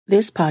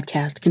This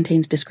podcast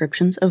contains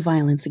descriptions of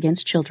violence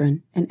against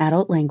children and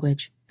adult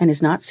language and is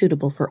not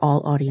suitable for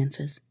all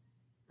audiences.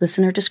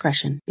 Listener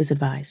discretion is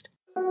advised.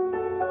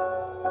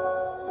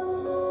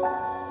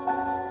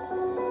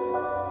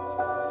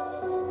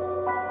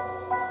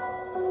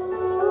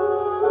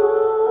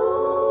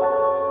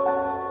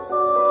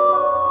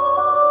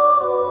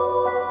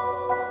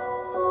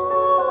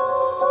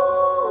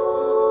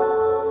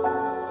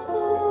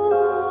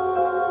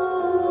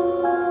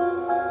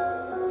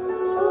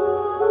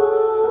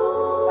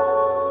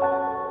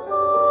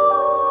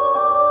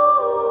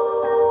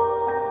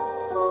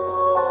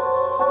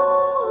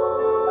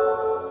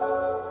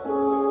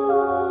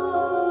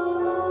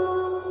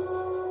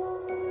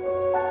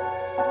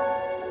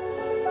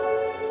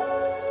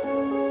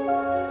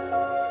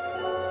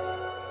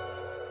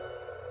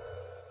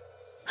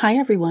 Hi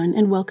everyone,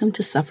 and welcome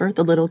to Suffer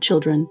the Little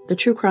Children, the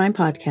true crime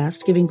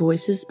podcast giving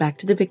voices back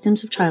to the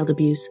victims of child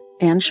abuse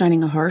and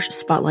shining a harsh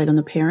spotlight on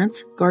the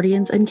parents,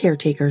 guardians, and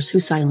caretakers who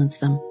silence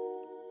them.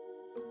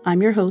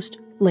 I'm your host,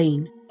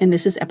 Lane, and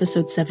this is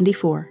episode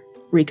 74,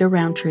 Rica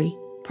Rountree,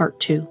 Part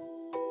 2.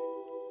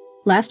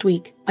 Last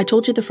week, I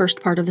told you the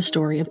first part of the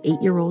story of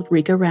 8-year-old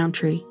Rica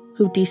Rountree,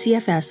 who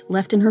DCFS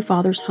left in her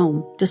father's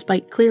home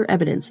despite clear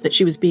evidence that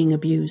she was being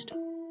abused.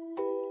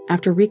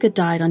 After Rica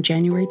died on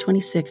January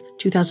 26,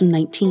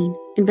 2019,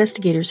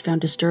 investigators found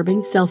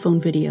disturbing cell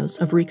phone videos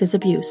of Rica's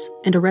abuse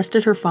and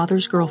arrested her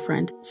father's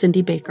girlfriend,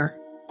 Cindy Baker.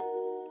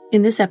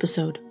 In this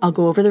episode, I'll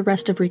go over the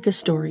rest of Rica's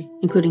story,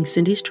 including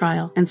Cindy's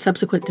trial and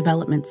subsequent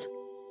developments.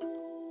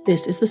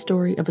 This is the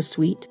story of a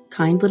sweet,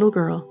 kind little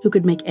girl who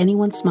could make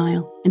anyone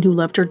smile and who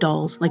loved her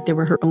dolls like they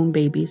were her own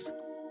babies.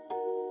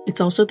 It's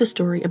also the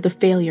story of the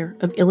failure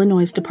of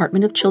Illinois'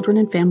 Department of Children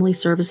and Family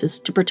Services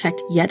to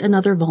protect yet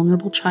another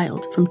vulnerable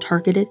child from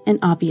targeted and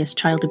obvious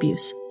child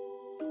abuse.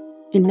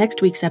 In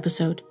next week's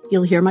episode,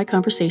 you'll hear my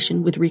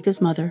conversation with Rica's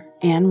mother,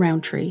 Anne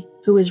Rountree,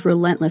 who is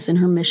relentless in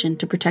her mission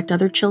to protect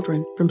other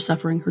children from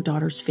suffering her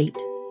daughter's fate.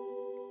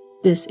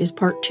 This is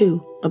part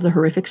 2 of the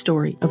horrific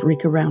story of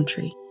Rica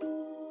Rountree.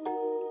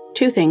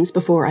 Two things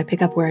before I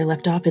pick up where I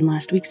left off in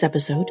last week's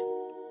episode.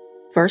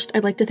 First,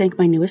 I'd like to thank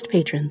my newest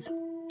patrons,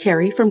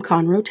 Carrie from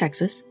Conroe,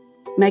 Texas,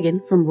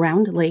 Megan from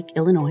Round Lake,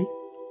 Illinois,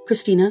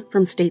 Christina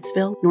from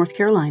Statesville, North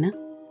Carolina,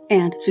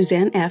 and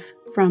Suzanne F.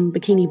 from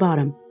Bikini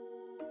Bottom.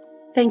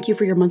 Thank you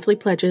for your monthly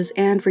pledges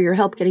and for your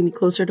help getting me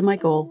closer to my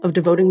goal of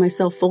devoting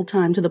myself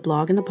full-time to the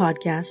blog and the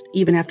podcast,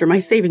 even after my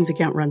savings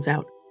account runs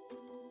out.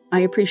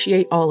 I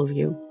appreciate all of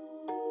you.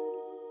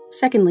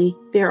 Secondly,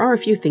 there are a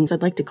few things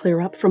I'd like to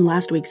clear up from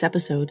last week's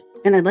episode,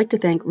 and I'd like to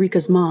thank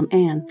Rica's mom,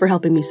 Anne, for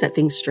helping me set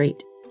things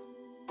straight.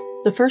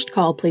 The first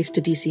call placed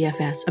to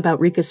DCFS about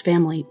Rica's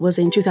family was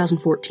in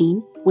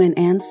 2014, when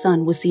Anne's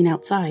son was seen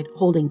outside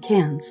holding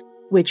cans,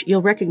 which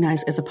you'll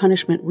recognize as a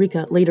punishment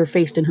Rica later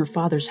faced in her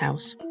father's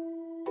house.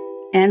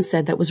 Anne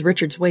said that was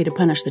Richard's way to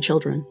punish the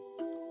children.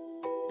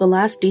 The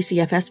last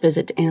DCFS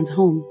visit to Anne's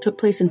home took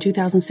place in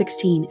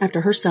 2016 after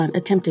her son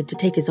attempted to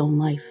take his own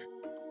life.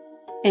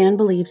 Anne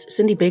believes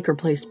Cindy Baker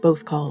placed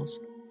both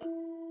calls.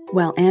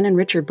 While Anne and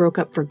Richard broke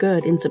up for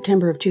good in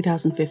September of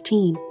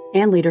 2015,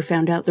 Anne later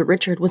found out that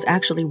Richard was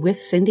actually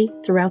with Cindy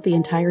throughout the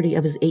entirety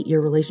of his 8-year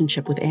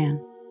relationship with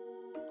Anne.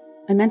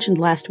 I mentioned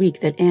last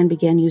week that Anne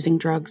began using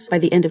drugs by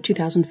the end of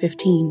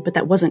 2015, but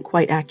that wasn't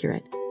quite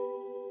accurate.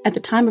 At the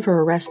time of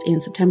her arrest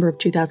in September of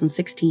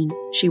 2016,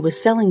 she was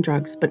selling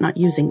drugs but not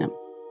using them.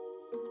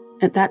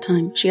 At that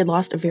time, she had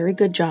lost a very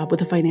good job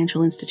with a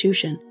financial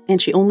institution,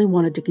 and she only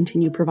wanted to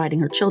continue providing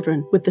her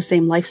children with the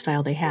same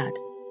lifestyle they had.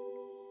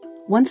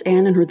 Once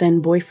Anne and her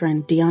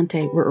then-boyfriend,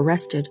 Deontay, were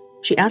arrested,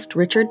 she asked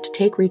Richard to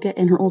take Rica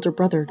and her older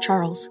brother,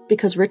 Charles,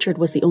 because Richard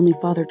was the only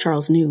father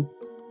Charles knew.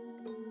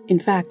 In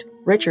fact,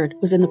 Richard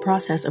was in the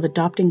process of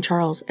adopting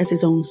Charles as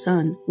his own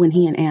son when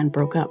he and Anne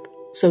broke up,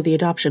 so the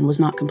adoption was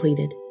not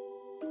completed.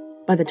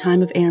 By the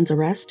time of Anne's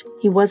arrest,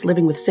 he was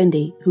living with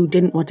Cindy, who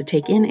didn't want to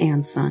take in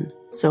Anne's son,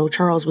 so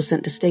Charles was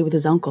sent to stay with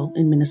his uncle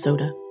in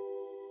Minnesota.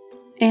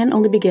 Anne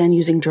only began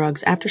using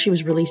drugs after she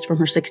was released from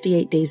her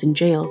 68 days in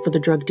jail for the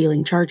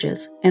drug-dealing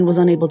charges and was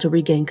unable to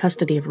regain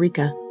custody of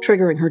Rica,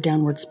 triggering her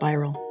downward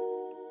spiral.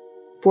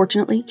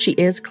 Fortunately, she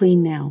is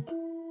clean now.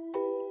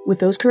 With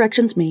those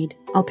corrections made,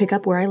 I'll pick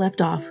up where I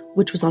left off,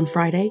 which was on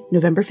Friday,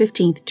 November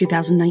 15,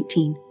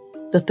 2019,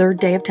 the third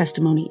day of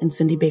testimony in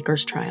Cindy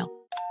Baker's trial.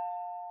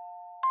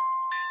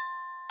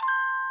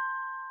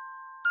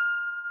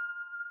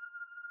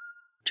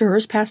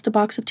 Jurors passed a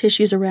box of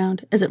tissues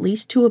around as at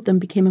least 2 of them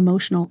became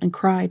emotional and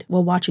cried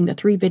while watching the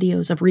 3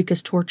 videos of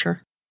Rica's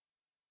torture.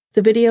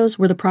 The videos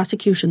were the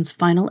prosecution's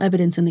final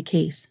evidence in the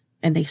case,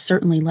 and they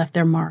certainly left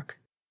their mark.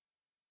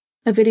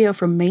 A video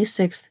from May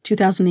 6,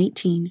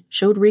 2018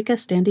 showed Rica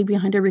standing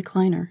behind a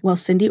recliner while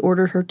Cindy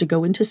ordered her to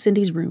go into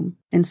Cindy's room,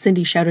 and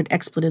Cindy shouted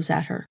expletives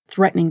at her,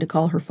 threatening to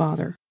call her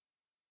father.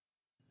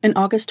 An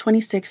August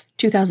 26,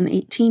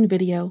 2018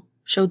 video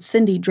showed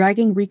Cindy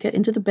dragging Rica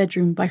into the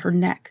bedroom by her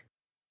neck.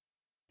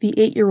 The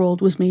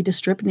 8-year-old was made to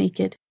strip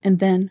naked, and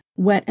then,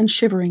 wet and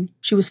shivering,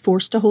 she was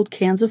forced to hold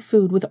cans of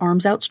food with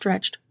arms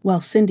outstretched,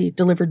 while Cindy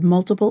delivered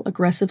multiple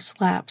aggressive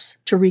slaps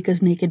to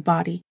Rica's naked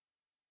body.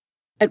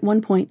 At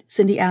one point,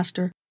 Cindy asked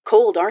her,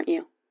 "Cold, aren't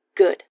you?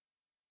 Good."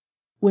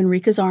 When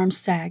Rica's arms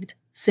sagged,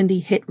 Cindy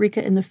hit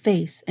Rica in the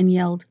face and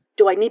yelled,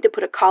 "Do I need to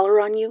put a collar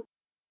on you?"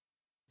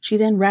 She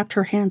then wrapped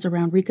her hands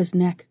around Rica's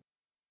neck.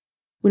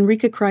 When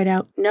Rica cried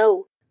out,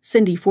 "No,"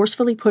 Cindy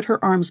forcefully put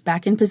her arms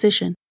back in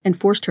position and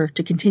forced her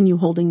to continue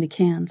holding the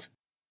cans.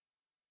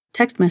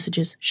 Text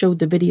messages showed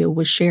the video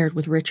was shared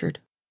with Richard.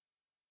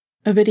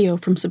 A video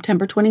from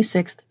September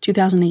 26,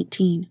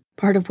 2018,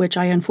 part of which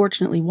I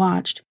unfortunately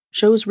watched,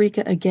 shows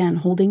Rica again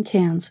holding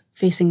cans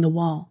facing the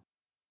wall.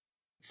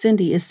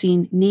 Cindy is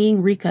seen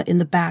kneeing Rica in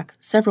the back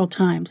several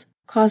times,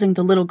 causing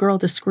the little girl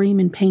to scream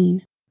in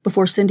pain,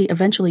 before Cindy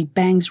eventually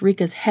bangs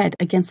Rica's head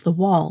against the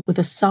wall with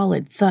a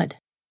solid thud.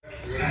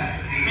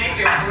 Make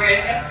your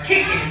breath. That's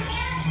kicking.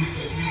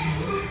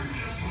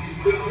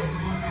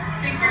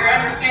 Think you're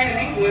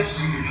understanding English?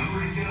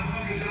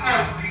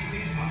 Huh?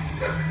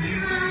 You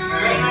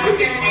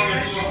understanding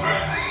English?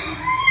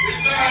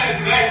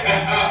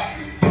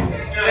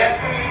 That's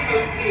what it's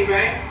supposed to be,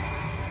 right?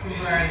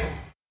 Right.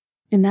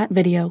 In that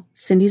video,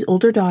 Cindy's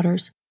older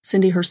daughters,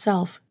 Cindy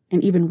herself,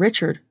 and even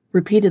Richard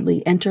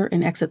repeatedly enter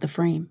and exit the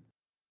frame.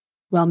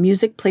 While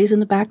music plays in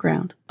the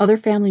background, other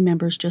family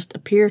members just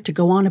appear to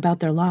go on about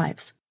their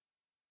lives.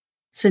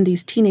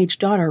 Cindy's teenage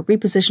daughter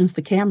repositions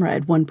the camera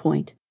at one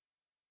point.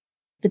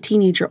 The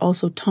teenager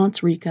also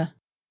taunts Rica.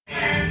 Rica!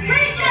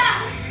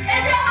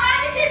 Is it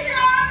hard to keep your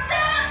arms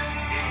up?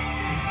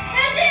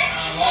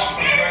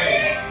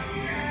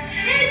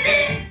 Is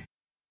it?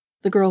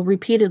 The girl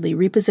repeatedly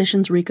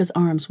repositions Rica's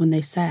arms when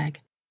they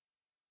sag.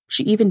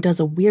 She even does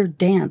a weird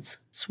dance,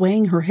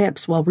 swaying her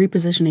hips while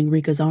repositioning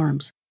Rica's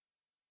arms.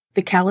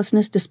 The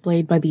callousness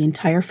displayed by the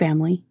entire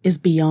family is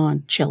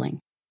beyond chilling.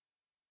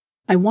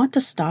 I want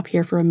to stop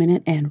here for a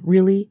minute and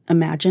really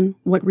imagine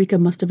what Rica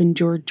must have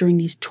endured during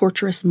these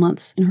torturous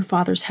months in her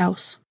father's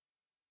house.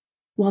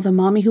 While the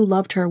mommy who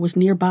loved her was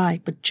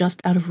nearby but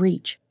just out of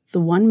reach, the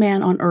one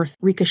man on earth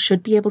Rica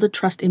should be able to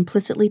trust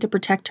implicitly to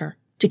protect her,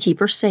 to keep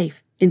her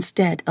safe,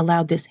 instead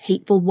allowed this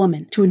hateful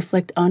woman to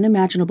inflict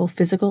unimaginable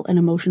physical and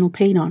emotional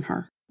pain on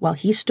her, while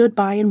he stood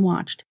by and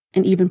watched,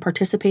 and even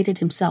participated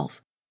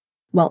himself.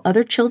 While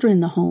other children in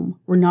the home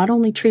were not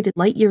only treated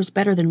light years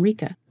better than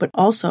Rica, but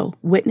also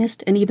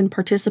witnessed and even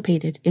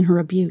participated in her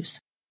abuse.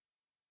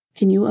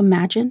 Can you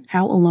imagine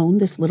how alone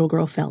this little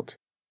girl felt?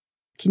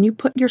 Can you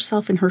put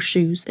yourself in her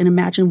shoes and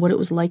imagine what it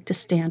was like to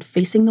stand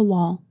facing the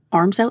wall,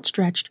 arms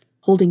outstretched,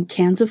 holding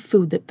cans of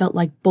food that felt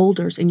like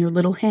boulders in your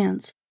little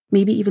hands,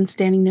 maybe even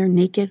standing there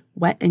naked,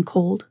 wet, and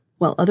cold,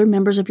 while other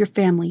members of your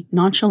family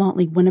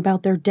nonchalantly went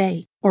about their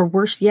day, or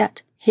worse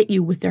yet, hit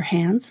you with their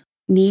hands,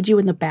 kneed you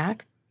in the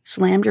back,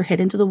 slammed your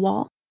head into the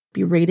wall,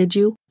 berated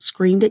you,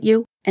 screamed at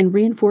you, and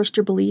reinforced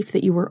your belief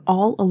that you were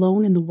all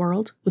alone in the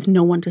world with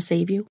no one to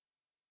save you?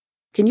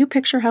 Can you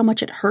picture how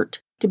much it hurt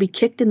to be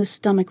kicked in the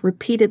stomach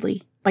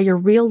repeatedly by your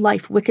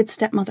real-life wicked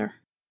stepmother?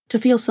 To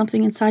feel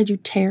something inside you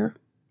tear?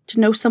 To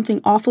know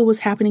something awful was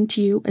happening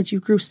to you as you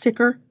grew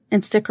sicker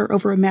and sicker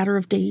over a matter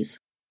of days?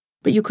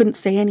 But you couldn't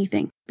say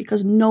anything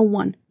because no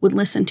one would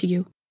listen to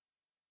you.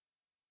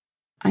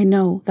 I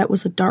know that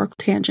was a dark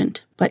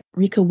tangent, but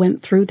Rica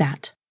went through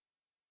that.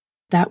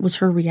 That was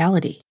her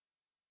reality.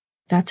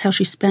 That's how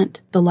she spent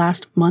the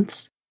last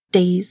months,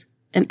 days,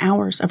 and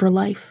hours of her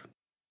life.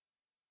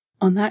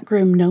 On that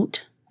grim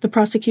note, the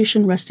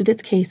prosecution rested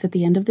its case at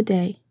the end of the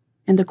day,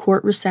 and the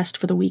court recessed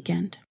for the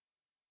weekend.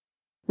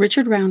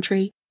 Rica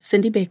Rountree,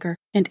 Cindy Baker,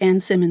 and Ann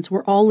Simmons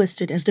were all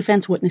listed as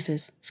defense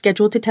witnesses,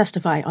 scheduled to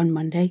testify on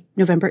Monday,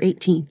 November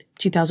 18,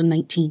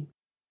 2019.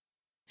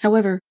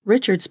 However,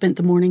 Richard spent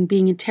the morning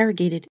being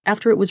interrogated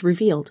after it was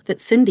revealed that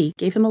Cindy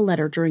gave him a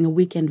letter during a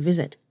weekend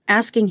visit,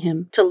 asking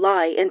him to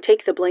lie and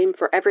take the blame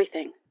for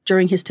everything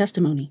during his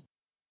testimony.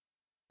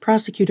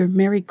 Prosecutor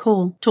Mary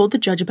Cole told the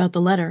judge about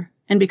the letter,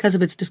 and because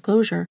of its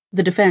disclosure,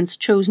 the defense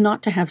chose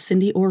not to have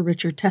Cindy or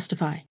Richard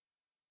testify.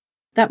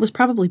 That was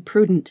probably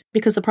prudent,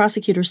 because the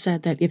prosecutor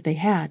said that if they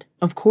had,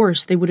 of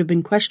course they would have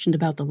been questioned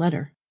about the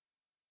letter.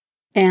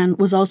 Anne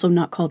was also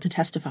not called to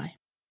testify.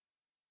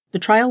 The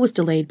trial was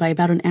delayed by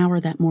about an hour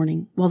that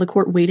morning while the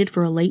court waited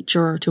for a late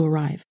juror to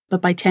arrive, but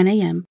by 10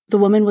 a.m., the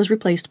woman was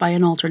replaced by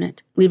an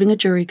alternate, leaving a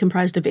jury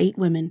comprised of 8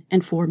 women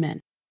and 4 men.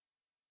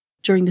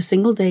 During the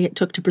single day it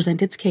took to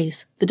present its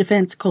case, the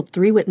defense called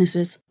 3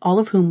 witnesses, all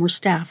of whom were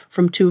staff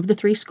from 2 of the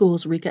 3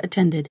 schools Rica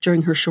attended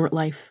during her short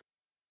life.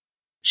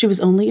 She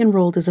was only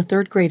enrolled as a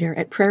 3rd grader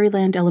at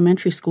Prairieland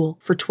Elementary School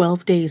for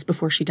 12 days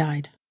before she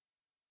died.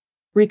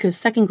 Rica's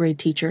 2nd grade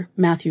teacher,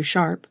 Matthew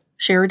Sharp,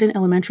 Sheridan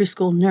Elementary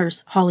School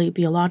nurse Holly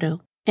Biolado,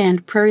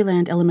 and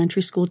Prairieland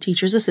Elementary School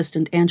teacher's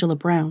assistant Angela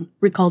Brown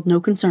recalled no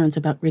concerns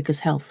about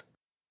Rica's health.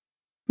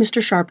 Mr.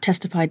 Sharp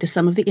testified to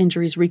some of the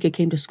injuries Rica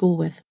came to school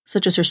with,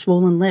 such as her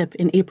swollen lip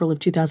in April of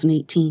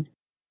 2018.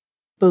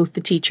 Both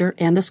the teacher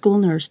and the school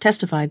nurse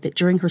testified that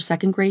during her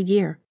 2nd grade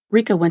year,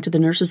 Rica went to the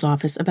nurse's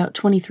office about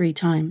 23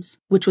 times,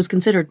 which was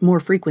considered more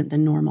frequent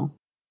than normal.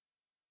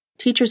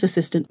 Teacher's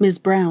assistant Ms.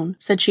 Brown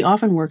said she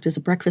often worked as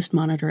a breakfast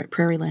monitor at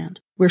Prairieland,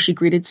 where she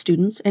greeted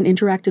students and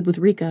interacted with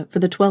Rica for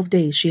the 12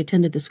 days she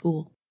attended the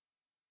school.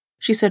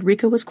 She said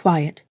Rica was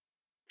quiet.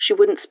 She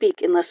wouldn't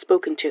speak unless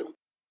spoken to.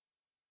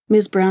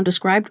 Ms. Brown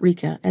described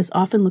Rica as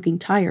often looking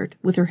tired,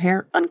 with her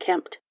hair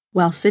unkempt,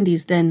 while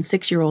Cindy's then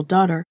 6-year-old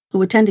daughter,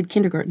 who attended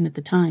kindergarten at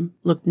the time,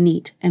 looked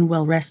neat and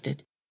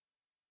well-rested.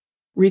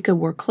 Rica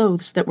wore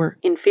clothes that were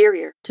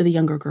inferior to the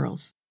younger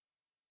girls.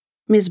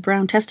 Ms.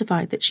 Brown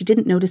testified that she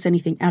didn't notice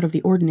anything out of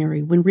the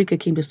ordinary when Rica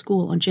came to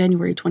school on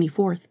January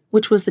 24th,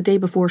 which was the day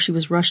before she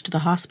was rushed to the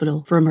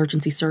hospital for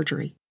emergency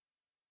surgery.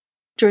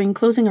 During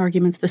closing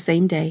arguments the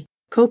same day,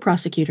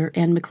 co-prosecutor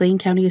and McLean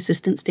County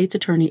Assistant State's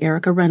Attorney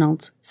Rica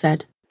Reynolds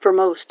said, "For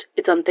most,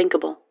 it's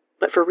unthinkable,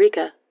 but for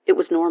Rica, it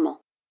was normal.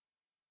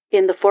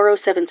 In the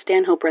 407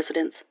 Stanhope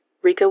residence,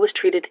 Rica was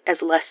treated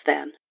as less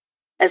than,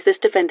 as this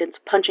defendant's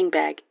punching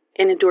bag,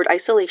 and endured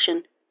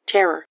isolation,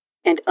 terror,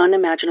 and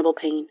unimaginable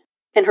pain.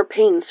 And her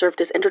pain served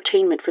as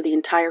entertainment for the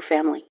entire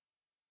family.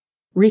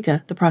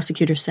 Rica, the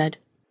prosecutor said,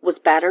 was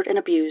battered and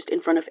abused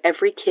in front of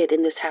every kid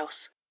in this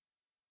house.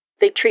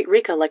 They treat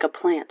Rica like a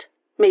plant.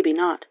 Maybe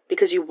not,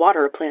 because you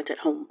water a plant at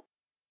home."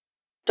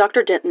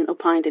 Dr. Denton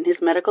opined in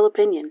his medical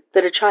opinion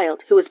that a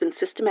child who has been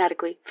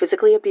systematically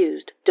physically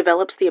abused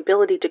develops the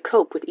ability to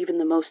cope with even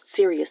the most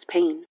serious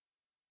pain.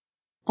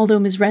 Although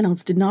Ms.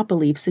 Reynolds did not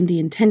believe Cindy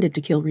intended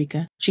to kill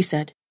Rica, she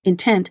said,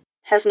 "Intent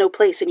has no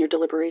place in your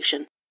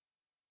deliberation."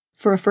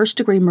 For a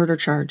first-degree murder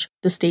charge,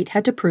 the state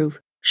had to prove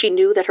she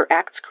knew that her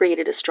acts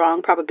created a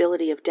strong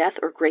probability of death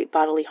or great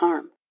bodily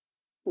harm.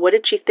 What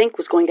did she think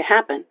was going to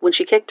happen when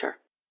she kicked her?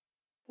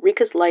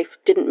 Rica's life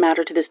didn't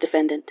matter to this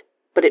defendant,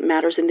 but it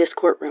matters in this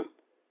courtroom.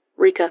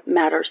 Rica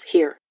matters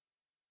here.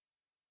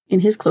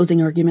 In his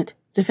closing argument,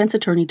 defense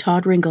attorney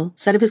Todd Ringel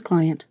said of his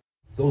client,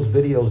 "Those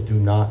videos do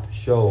not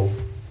show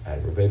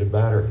aggravated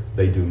battery.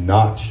 They do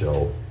not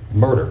show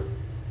murder.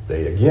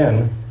 They,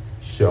 again,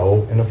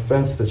 show an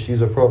offense that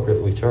she's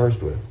appropriately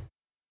charged with."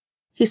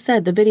 He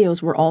said the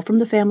videos were all from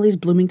the family's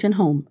Bloomington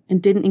home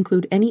and didn't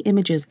include any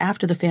images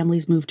after the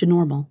family's moved to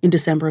Normal in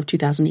December of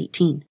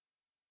 2018.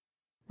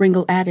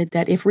 Ringel added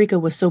that if Rica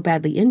was so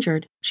badly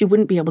injured, she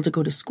wouldn't be able to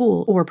go to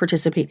school or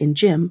participate in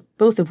gym,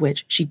 both of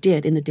which she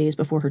did in the days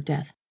before her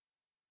death.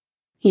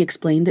 He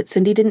explained that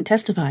Cindy didn't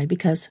testify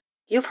because,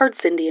 "You've heard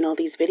Cindy in all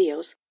these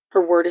videos.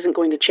 Her word isn't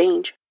going to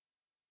change."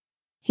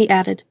 He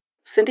added,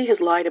 "Cindy has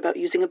lied about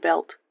using a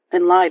belt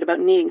and lied about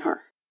kneeing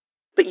her.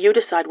 But you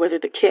decide whether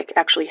the kick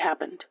actually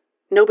happened.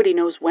 Nobody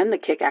knows when the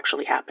kick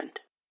actually happened."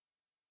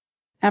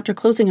 After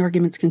closing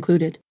arguments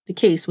concluded, the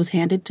case was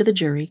handed to the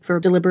jury for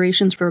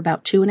deliberations for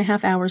about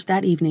 2.5 hours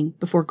that evening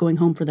before going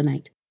home for the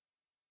night.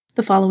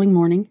 The following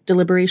morning,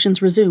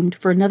 deliberations resumed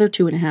for another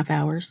 2.5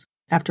 hours,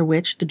 after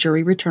which the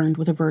jury returned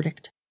with a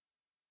verdict.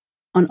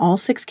 On all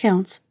 6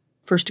 counts,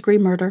 first-degree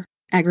murder,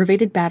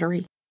 aggravated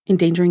battery,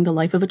 endangering the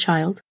life of a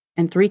child,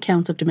 and 3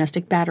 counts of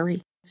domestic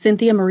battery,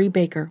 Cynthia Marie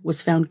Baker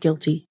was found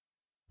guilty.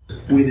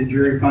 We, the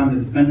jury, find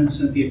the defendant,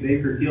 Cynthia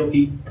Baker,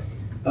 guilty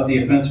of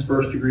the offense of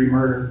first-degree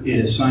murder. It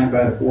is signed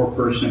by the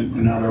foreperson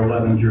and other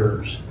 11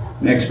 jurors.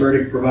 Next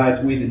verdict provides,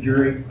 we, the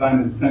jury,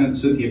 find the defendant,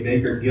 Cynthia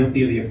Baker,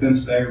 guilty of the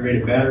offense of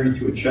aggravated battery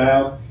to a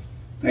child.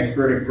 Next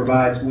verdict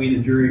provides, we,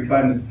 the jury,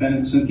 find the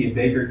defendant, Cynthia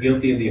Baker,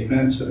 guilty of the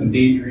offense of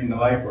endangering the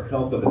life or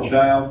health of a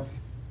child.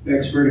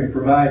 Next verdict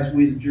provides,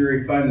 we, the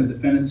jury, find the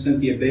defendant,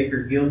 Cynthia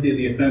Baker, guilty of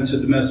the offense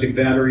of domestic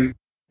battery.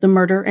 The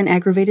murder and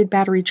aggravated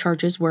battery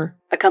charges were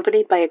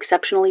accompanied by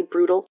exceptionally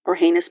brutal or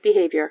heinous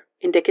behavior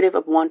indicative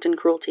of wanton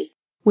cruelty,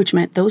 which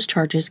meant those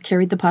charges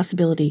carried the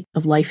possibility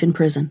of life in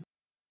prison.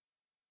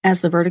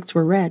 As the verdicts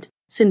were read,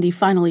 Cindy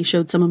finally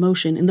showed some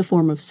emotion in the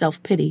form of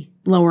self-pity,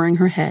 lowering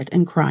her head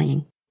and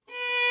crying.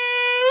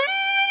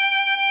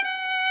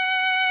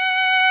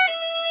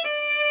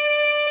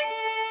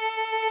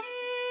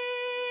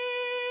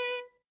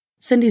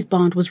 Cindy's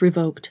bond was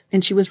revoked,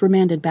 and she was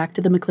remanded back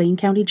to the McLean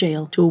County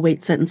Jail to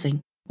await sentencing,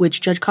 which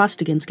Judge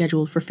Costigan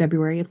scheduled for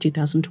February of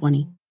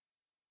 2020.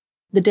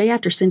 The day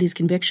after Cindy's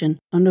conviction,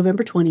 on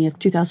November 20th,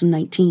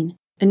 2019,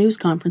 a news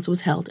conference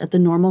was held at the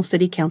Normal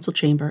City Council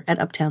chamber at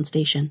Uptown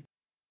Station.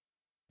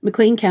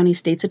 McLean County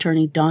State's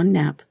Attorney Don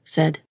Knapp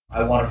said,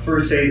 "I want to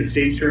first say the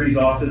State's Attorney's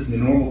Office and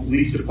the Normal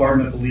Police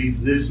Department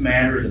believe this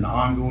matter is an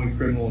ongoing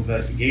criminal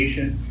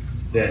investigation,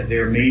 that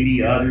there may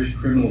be others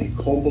criminally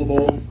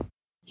culpable."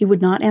 He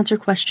would not answer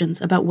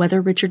questions about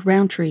whether Rica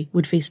Rountree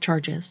would face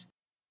charges.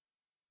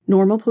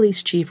 Normal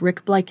Police Chief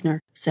Rick Bleichner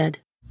said,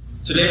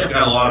 "Today I've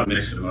got a lot of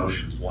mixed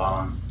emotions. While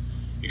I'm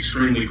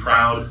extremely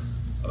proud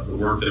of the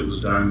work that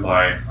was done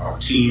by our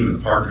team and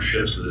the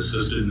partnerships that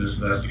assisted in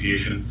this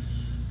investigation,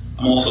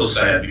 I'm also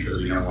sad because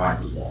a young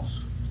life was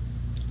lost.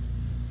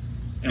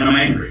 And I'm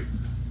angry.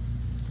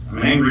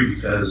 I'm angry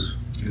because,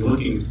 in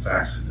looking at the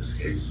facts in this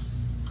case,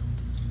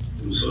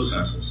 it was so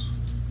senseless,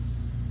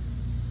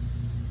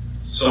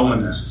 so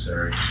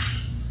unnecessary,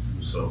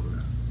 and so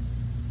preventable.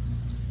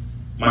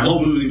 My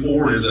hope moving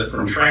forward is that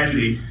from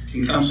tragedy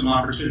can come some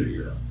opportunity,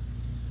 though.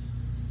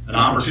 an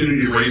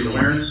opportunity to raise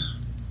awareness,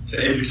 to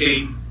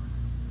educate,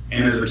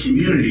 and as a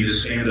community to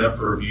stand up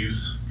for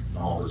abuse in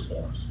all its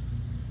forms.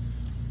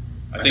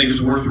 I think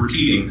it's worth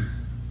repeating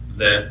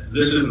that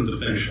this isn't the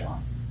finish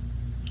line.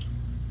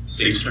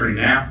 State's Attorney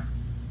Knapp,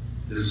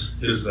 his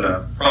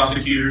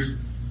prosecutors,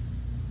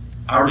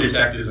 our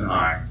detectives, and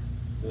I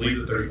believe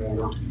that there's more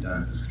work to be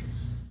done in this case.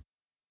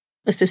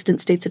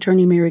 Assistant State's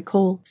Attorney Mary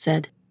Cole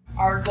said,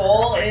 Our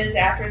goal is,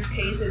 after this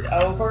case is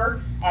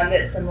over,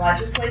 that some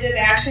legislative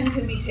action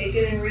can be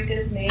taken in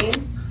Rica's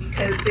name,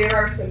 because there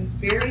are some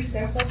very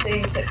simple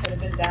things that could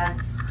have been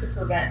done to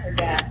prevent her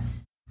death.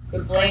 The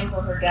blame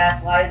for her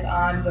death lies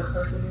on the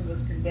person who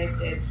was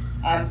convicted.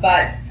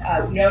 But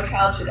no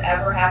child should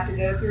ever have to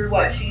go through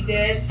what she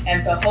did.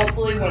 And so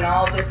hopefully when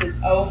all of this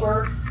is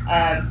over,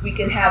 we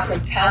can have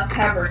some tough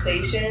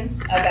conversations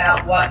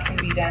about what can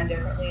be done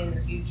differently in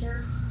the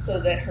future so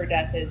that her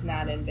death is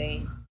not in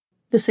vain.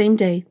 The same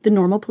day, the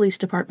Normal Police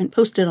Department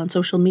posted on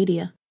social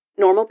media,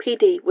 Normal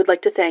PD would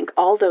like to thank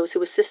all those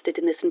who assisted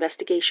in this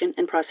investigation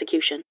and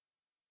prosecution.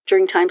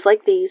 During times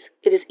like these,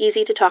 it is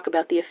easy to talk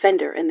about the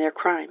offender and their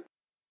crime.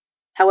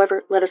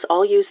 However, let us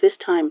all use this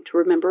time to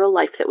remember a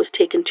life that was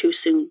taken too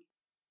soon.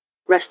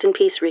 Rest in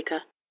peace,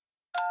 Rica.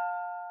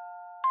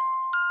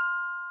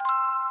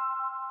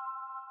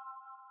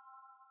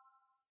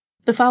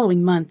 The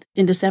following month,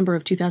 in December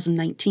of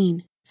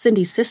 2019,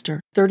 Cindy's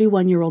sister,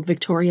 31-year-old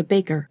Victoria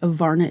Baker of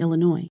Varna,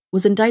 Illinois,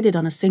 was indicted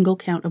on a single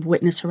count of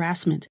witness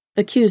harassment,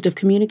 accused of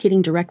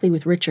communicating directly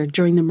with Richard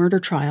during the murder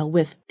trial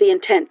with the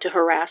intent to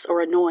harass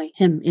or annoy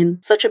him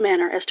in such a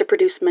manner as to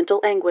produce mental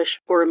anguish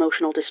or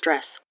emotional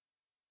distress.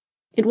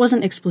 It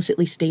wasn't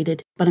explicitly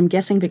stated, but I'm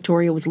guessing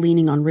Victoria was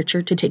leaning on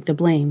Richard to take the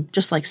blame,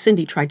 just like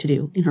Cindy tried to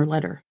do in her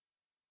letter.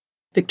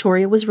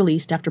 Victoria was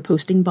released after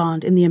posting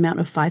bond in the amount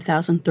of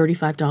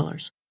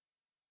 $5,035.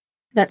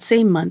 That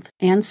same month,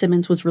 Ann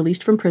Simmons was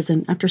released from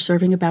prison after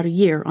serving about a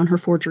year on her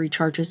forgery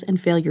charges and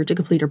failure to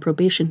complete her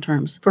probation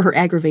terms for her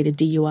aggravated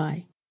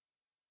DUI.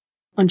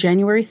 On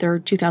January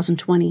 3,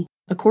 2020,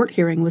 a court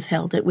hearing was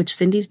held at which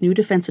Cindy's new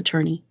defense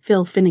attorney,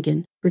 Phil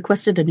Finnegan,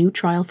 requested a new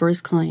trial for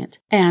his client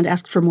and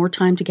asked for more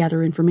time to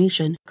gather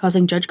information,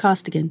 causing Judge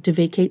Costigan to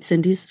vacate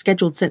Cindy's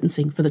scheduled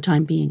sentencing for the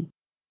time being.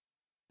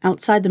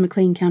 Outside the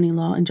McLean County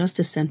Law and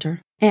Justice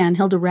Center, Ann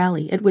held a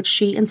rally at which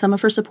she and some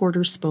of her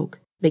supporters spoke,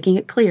 making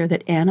it clear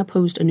that Ann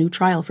opposed a new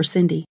trial for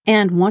Cindy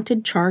and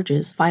wanted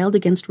charges filed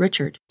against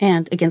Richard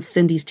and against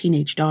Cindy's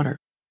teenage daughter.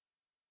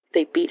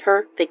 They beat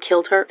her, they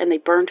killed her, and they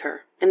burned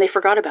her, and they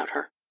forgot about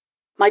her.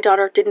 My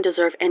daughter didn't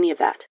deserve any of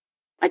that.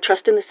 I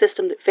trust in the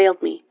system that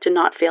failed me to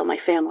not fail my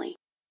family.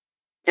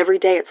 Every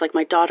day it's like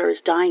my daughter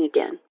is dying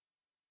again.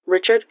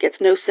 Richard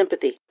gets no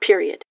sympathy,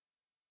 period.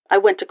 I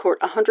went to court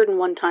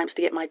 101 times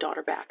to get my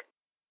daughter back.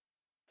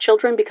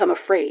 Children become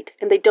afraid,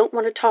 and they don't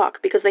want to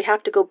talk because they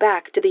have to go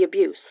back to the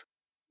abuse.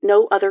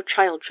 No other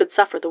child should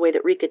suffer the way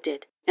that Rica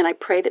did, and I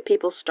pray that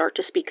people start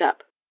to speak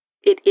up.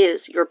 It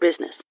is your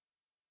business.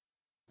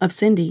 Of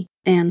Cindy,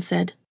 Ann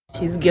said,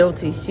 She's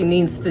guilty. She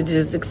needs to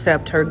just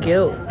accept her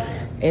guilt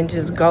and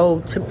just go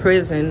to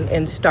prison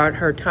and start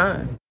her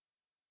time.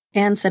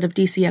 Ann said of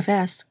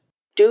DCFS,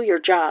 Do your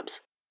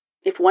jobs.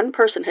 If one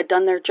person had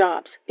done their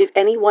jobs, if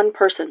any one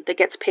person that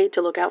gets paid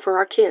to look out for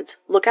our kids,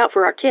 look out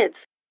for our kids.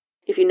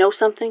 If you know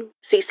something,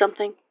 see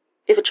something.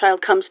 If a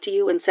child comes to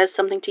you and says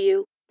something to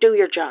you, do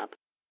your job.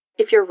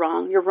 If you're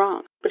wrong, you're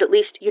wrong, but at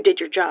least you did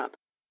your job.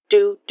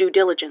 Do due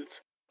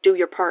diligence. Do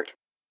your part.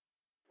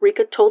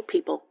 Rica told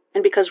people,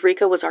 and because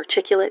Rica was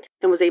articulate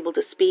and was able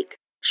to speak,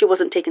 she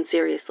wasn't taken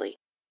seriously.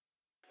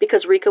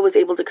 Because Rica was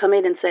able to come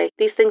in and say,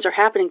 these things are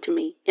happening to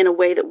me in a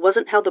way that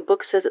wasn't how the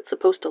book says it's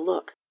supposed to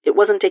look. It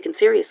wasn't taken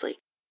seriously.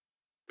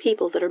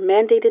 People that are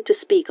mandated to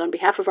speak on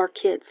behalf of our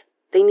kids,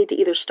 they need to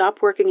either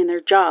stop working in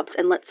their jobs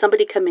and let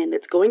somebody come in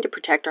that's going to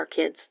protect our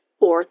kids,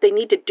 or they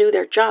need to do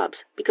their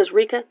jobs because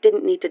Rica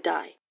didn't need to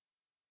die.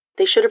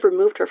 They should have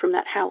removed her from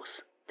that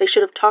house. They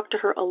should have talked to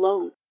her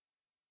alone.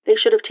 They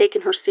should have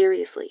taken her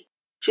seriously.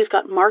 She's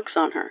got marks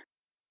on her.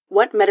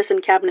 What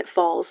medicine cabinet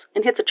falls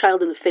and hits a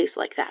child in the face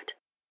like that?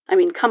 I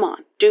mean, come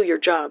on, do your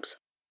jobs.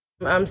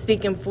 I'm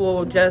seeking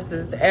full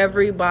justice.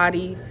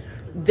 Everybody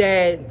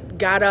that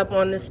got up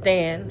on the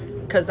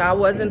stand, because I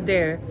wasn't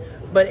there,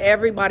 but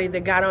everybody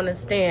that got on the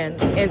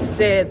stand and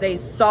said they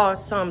saw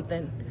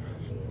something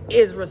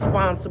is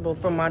responsible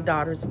for my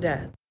daughter's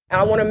death.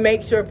 I want to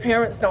make sure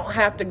parents don't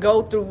have to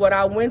go through what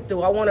I went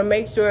through. I want to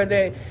make sure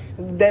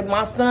that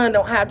my son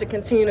don't have to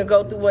continue to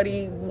go through what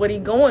he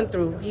going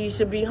through. He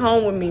should be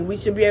home with me. We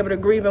should be able to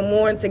grieve and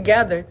mourn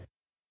together.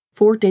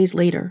 4 days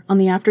later, on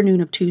the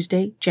afternoon of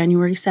Tuesday,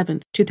 January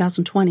 7th,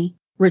 2020,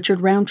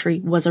 Richard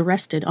Rountree was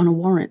arrested on a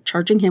warrant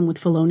charging him with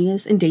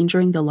felonious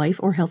endangering the life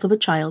or health of a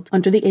child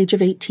under the age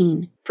of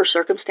 18 for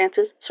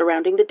circumstances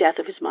surrounding the death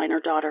of his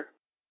minor daughter.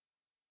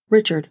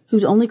 Richard,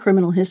 whose only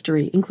criminal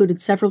history included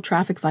several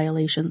traffic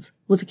violations,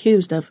 was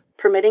accused of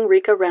permitting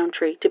Rica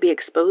Rountree to be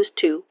exposed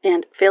to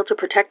and fail to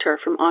protect her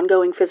from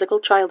ongoing physical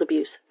child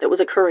abuse that was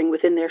occurring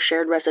within their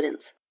shared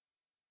residence.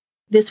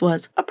 This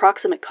was a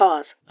proximate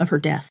cause of her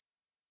death.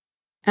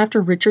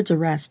 After Richard's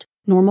arrest,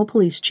 Normal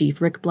Police Chief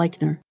Rick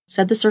Bleichner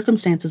said the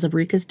circumstances of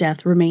Rica's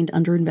death remained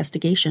under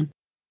investigation.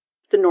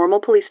 The Normal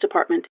Police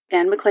Department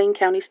and McLean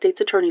County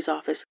State's Attorney's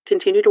Office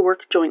continue to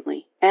work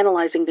jointly,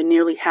 analyzing the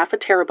nearly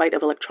 0.5 terabyte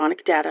of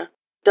electronic data,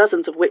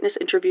 dozens of witness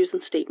interviews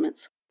and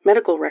statements,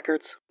 medical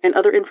records, and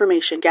other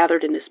information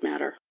gathered in this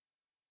matter.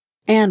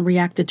 Anne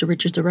reacted to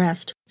Richard's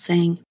arrest,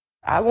 saying,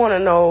 I want to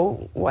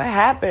know what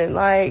happened.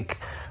 Like,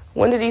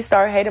 when did he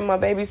start hating my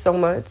baby so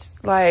much?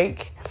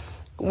 Like,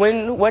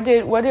 what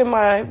did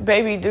my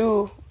baby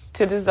do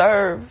to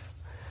deserve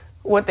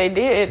what they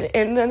did?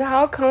 And then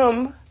how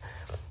come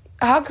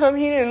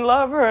he didn't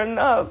love her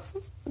enough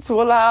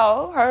to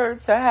allow her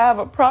to have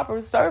a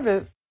proper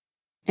service?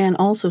 Anne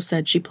also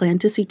said she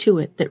planned to see to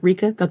it that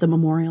Rica got the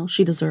memorial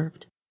she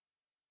deserved.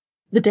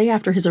 The day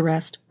after his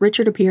arrest,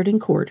 Richard appeared in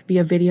court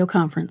via video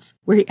conference,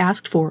 where he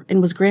asked for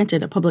and was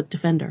granted a public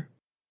defender.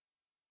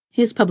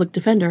 His public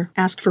defender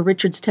asked for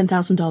Richard's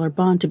 $10,000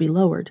 bond to be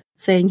lowered,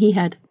 saying he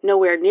had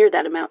nowhere near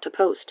that amount to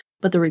post,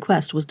 but the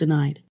request was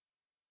denied.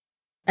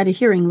 At a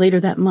hearing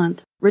later that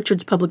month,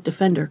 Richard's public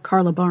defender,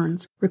 Carla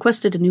Barnes,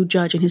 requested a new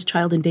judge in his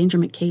child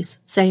endangerment case,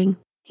 saying,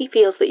 he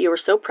feels that you are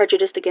so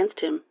prejudiced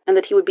against him and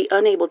that he would be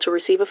unable to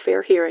receive a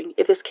fair hearing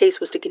if this case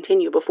was to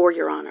continue before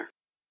Your Honor.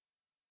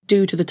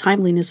 Due to the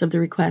timeliness of the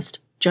request,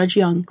 Judge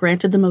Young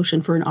granted the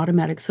motion for an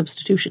automatic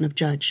substitution of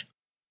judge.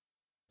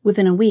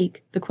 Within a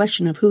week, the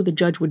question of who the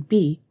judge would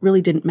be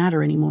really didn't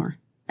matter anymore,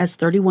 as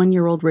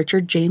 31-year-old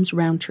Richard James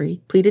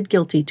Rountree pleaded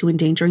guilty to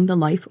endangering the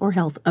life or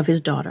health of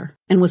his daughter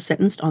and was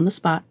sentenced on the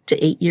spot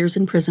to 8 years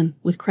in prison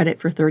with credit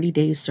for 30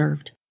 days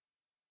served.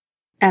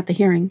 At the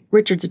hearing,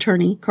 Richard's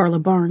attorney, Carla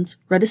Barnes,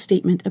 read a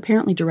statement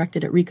apparently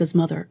directed at Rica's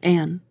mother,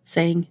 Anne,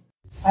 saying,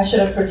 I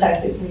should have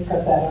protected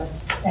Rica better,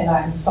 and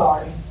I'm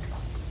sorry.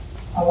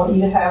 I want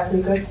you to have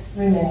Rica's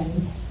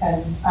remains,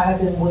 and I have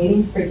been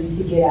waiting for you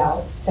to get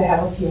out to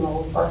have a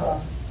funeral for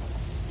her.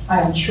 I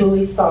am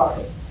truly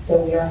sorry that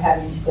we are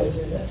having to go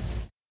through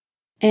this.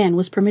 Anne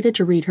was permitted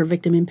to read her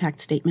victim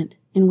impact statement,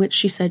 in which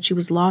she said she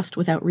was lost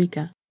without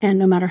Rica, and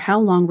no matter how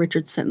long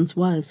Richard's sentence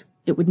was,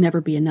 it would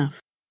never be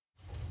enough.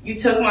 You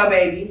took my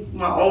baby,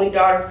 my only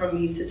daughter, from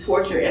me to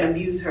torture and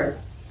abuse her.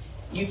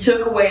 You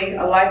took away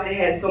a life that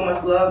had so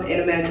much love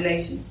and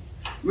imagination.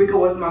 Rica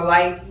was my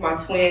life, my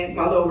twin,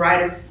 my little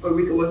rider, but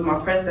Rica was my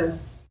princess.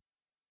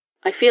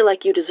 I feel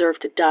like you deserve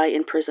to die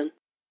in prison.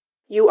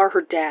 You are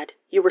her dad.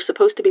 You were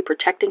supposed to be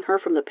protecting her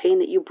from the pain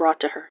that you brought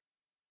to her.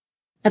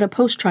 At a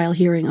post-trial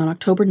hearing on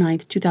October 9,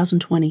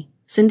 2020,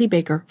 Cindy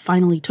Baker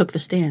finally took the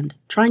stand,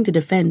 trying to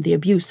defend the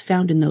abuse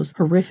found in those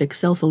horrific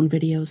cell phone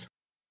videos.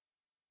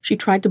 She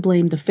tried to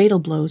blame the fatal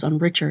blows on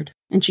Richard,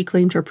 and she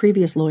claimed her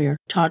previous lawyer,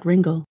 Todd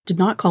Ringel, did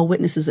not call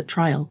witnesses at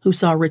trial who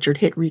saw Richard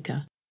hit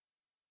Rica.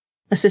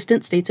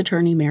 Assistant State's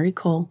Attorney Mary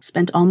Cole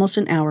spent almost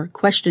an hour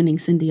questioning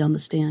Cindy on the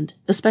stand,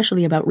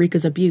 especially about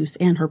Rica's abuse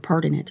and her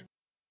part in it.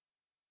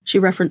 She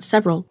referenced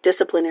several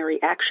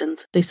disciplinary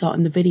actions they saw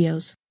in the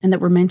videos and that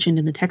were mentioned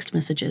in the text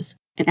messages,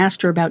 and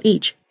asked her about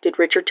each. Did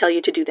Richard tell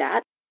you to do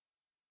that?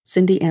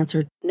 Cindy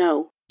answered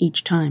no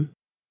each time.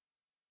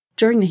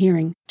 During the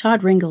hearing,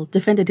 Todd Ringel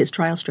defended his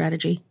trial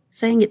strategy,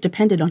 saying it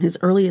depended on his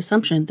early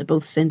assumption that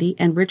both Cindy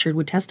and Richard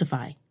would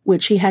testify,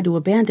 which he had to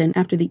abandon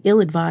after the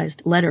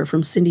ill-advised letter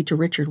from Cindy to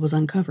Richard was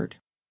uncovered.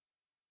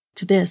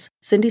 To this,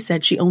 Cindy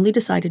said she only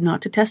decided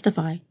not to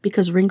testify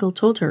because Ringel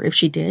told her if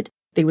she did,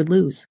 they would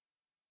lose.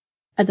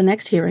 At the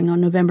next hearing on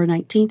November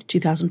 19,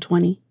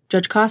 2020,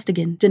 Judge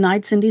Costigan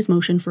denied Cindy's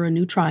motion for a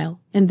new trial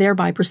and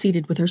thereby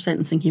proceeded with her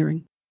sentencing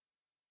hearing.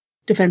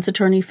 Defense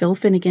attorney Phil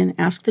Finnegan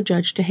asked the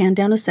judge to hand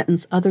down a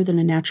sentence other than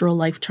a natural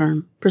life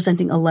term,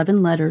 presenting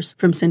 11 letters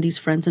from Cindy's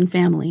friends and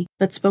family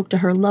that spoke to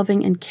her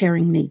loving and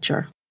caring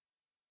nature.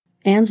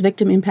 Anne's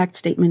victim impact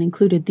statement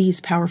included these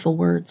powerful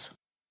words.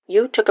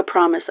 You took a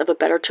promise of a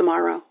better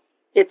tomorrow.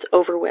 It's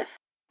over with.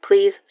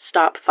 Please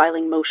stop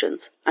filing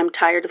motions. I'm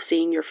tired of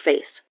seeing your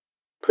face.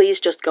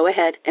 Please just go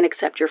ahead and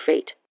accept your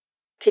fate.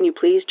 Can you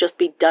please just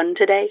be done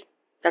today?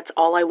 That's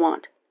all I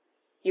want.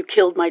 You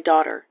killed my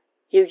daughter.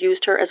 You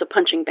used her as a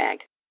punching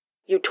bag.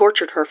 You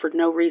tortured her for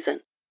no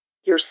reason.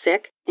 You're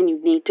sick and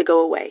you need to go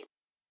away.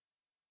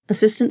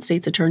 Assistant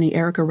State's Attorney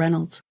Erica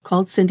Reynolds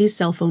called Cindy's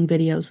cell phone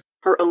videos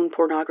her own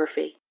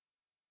pornography.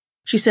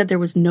 She said there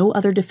was no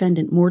other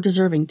defendant more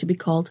deserving to be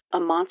called a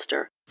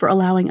monster for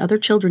allowing other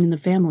children in the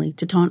family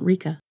to taunt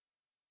Rica.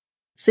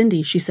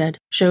 Cindy, she said,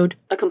 showed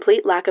a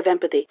complete lack of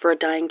empathy for a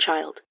dying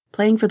child,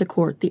 playing for the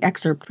court the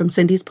excerpt from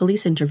Cindy's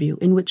police interview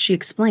in which she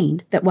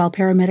explained that while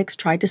paramedics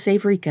tried to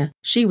save Rica,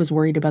 she was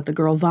worried about the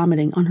girl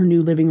vomiting on her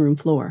new living room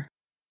floor.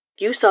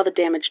 You saw the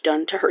damage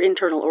done to her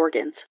internal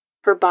organs.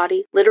 Her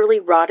body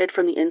literally rotted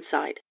from the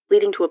inside,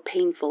 leading to a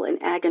painful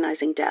and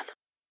agonizing death.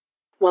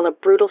 While a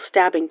brutal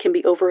stabbing can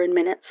be over in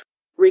minutes,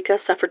 Rica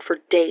suffered for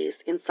days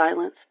in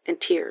silence and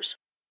tears.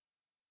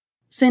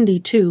 Cindy,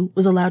 too,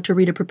 was allowed to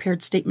read a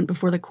prepared statement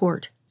before the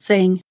court,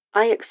 saying,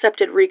 I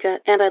accepted Rica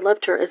and I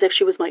loved her as if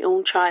she was my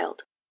own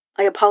child.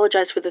 I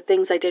apologize for the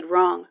things I did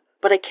wrong,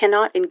 but I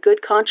cannot in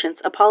good conscience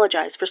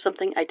apologize for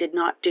something I did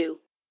not do.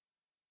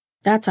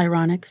 That's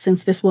ironic,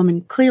 since this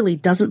woman clearly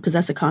doesn't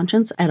possess a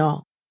conscience at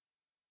all.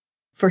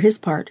 For his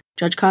part,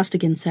 Judge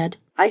Costigan said,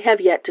 "I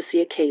have yet to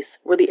see a case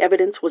where the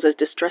evidence was as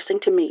distressing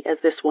to me as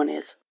this one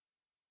is.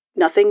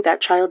 Nothing that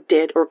child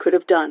did or could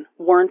have done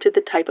warranted the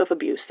type of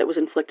abuse that was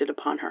inflicted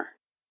upon her.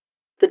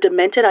 The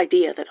demented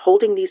idea that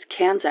holding these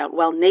cans out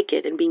while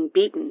naked and being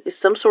beaten is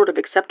some sort of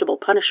acceptable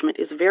punishment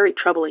is very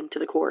troubling to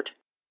the court.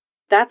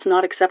 That's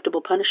not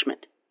acceptable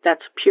punishment.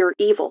 That's pure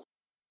evil."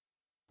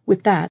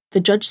 With that, the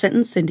judge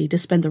sentenced Cindy to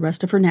spend the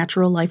rest of her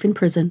natural life in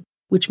prison,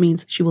 which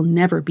means she will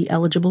never be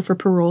eligible for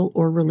parole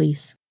or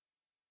release.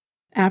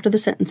 After the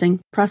sentencing,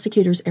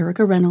 prosecutors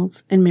Erica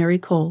Reynolds and Mary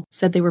Cole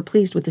said they were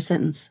pleased with the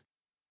sentence.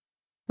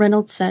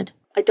 Reynolds said,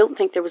 "I don't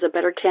think there was a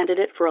better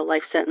candidate for a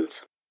life sentence."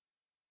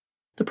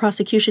 The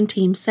prosecution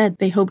team said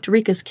they hoped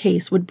Rica's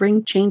case would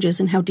bring changes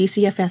in how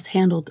DCFS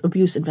handled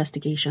abuse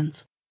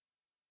investigations.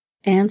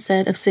 Anne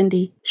said of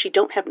Cindy, "She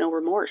don't have no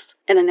remorse,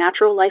 and a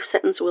natural life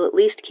sentence will at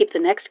least keep the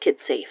next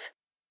kid safe.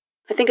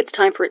 I think it's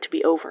time for it to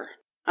be over.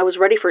 I was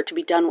ready for it to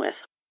be done with.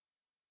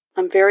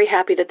 I'm very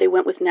happy that they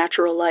went with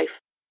natural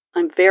life.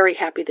 I'm very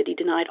happy that he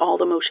denied all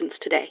the motions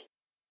today."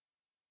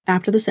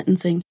 After the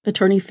sentencing,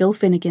 attorney Phil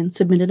Finnegan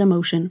submitted a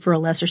motion for a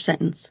lesser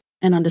sentence,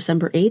 and on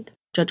December 8th,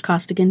 Judge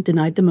Costigan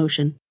denied the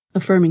motion,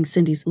 affirming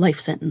Cindy's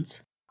life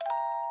sentence.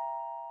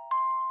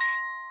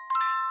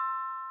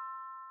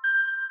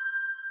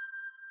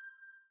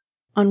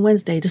 On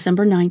Wednesday,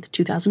 December 9,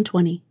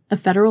 2020, a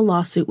federal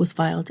lawsuit was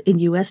filed in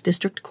U.S.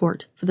 District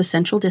Court for the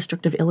Central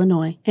District of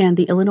Illinois and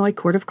the Illinois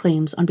Court of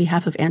Claims on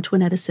behalf of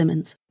Antoinetta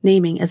Simmons,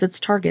 naming as its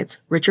targets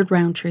Richard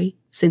Rountree,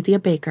 Cynthia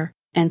Baker,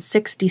 and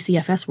 6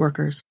 DCFS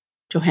workers,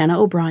 Johanna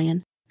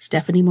O'Brien,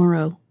 Stephanie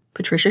Moreau,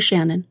 Patricia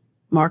Shannon,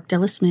 Mark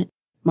Della-Smith,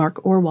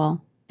 Mark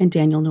Orwell, and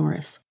Daniel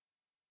Norris.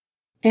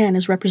 Anne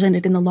is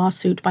represented in the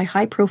lawsuit by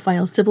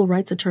high-profile civil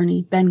rights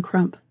attorney Ben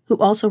Crump, who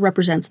also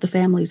represents the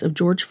families of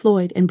George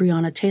Floyd and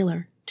Breonna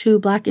Taylor, 2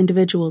 black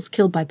individuals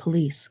killed by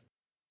police.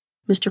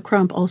 Mr.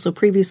 Crump also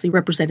previously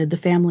represented the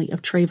family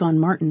of Trayvon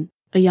Martin,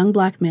 a young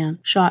black man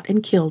shot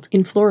and killed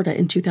in Florida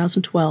in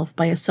 2012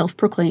 by a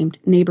self-proclaimed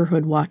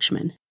neighborhood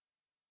watchman.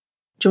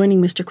 Joining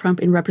Mr.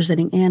 Crump in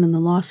representing Anne in the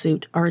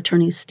lawsuit are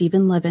attorneys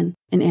Stephen Levin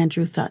and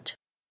Andrew Thutt.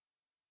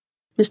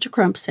 Mr.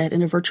 Crump said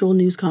in a virtual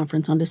news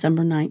conference on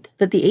December 9th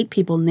that the 8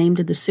 people named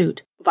in the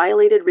suit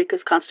violated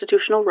Rica's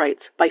constitutional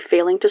rights by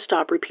failing to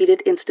stop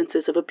repeated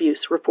instances of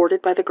abuse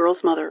reported by the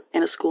girl's mother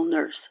and a school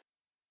nurse.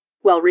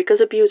 While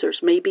Rica's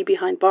abusers may be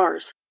behind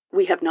bars,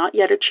 we have not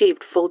yet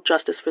achieved full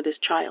justice for this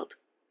child.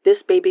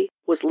 This baby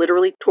was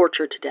literally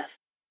tortured to death.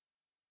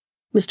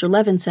 Mr.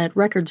 Levin said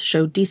records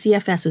showed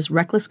DCFS's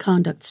reckless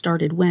conduct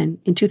started when,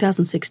 in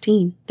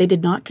 2016, they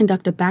did not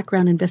conduct a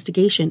background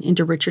investigation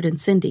into Richard and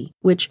Cindy,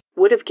 which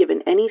would have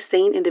given any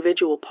sane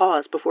individual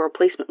pause before a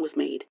placement was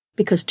made,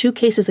 because 2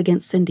 cases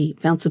against Cindy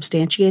found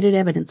substantiated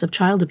evidence of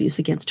child abuse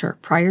against her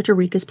prior to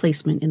Rica's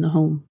placement in the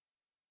home.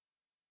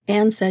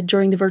 Anne said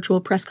during the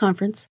virtual press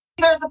conference,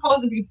 "These are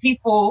supposed to be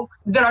people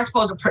that are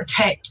supposed to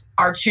protect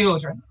our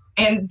children,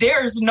 and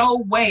there's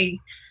no way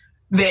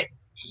that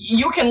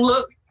you can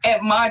look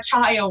at my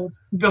child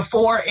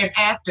before and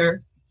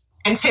after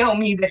and tell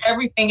me that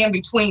everything in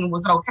between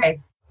was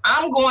okay.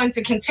 I'm going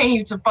to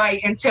continue to fight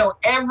until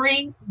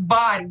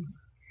everybody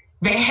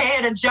that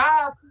had a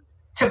job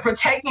to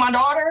protect my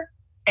daughter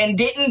and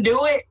didn't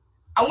do it,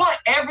 I want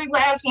every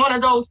last one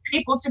of those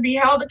people to be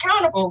held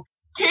accountable.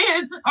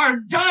 Kids are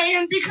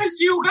dying because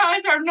you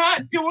guys are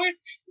not doing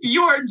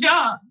your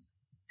jobs.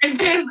 And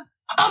then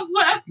I'm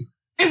left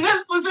in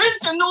this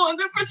position knowing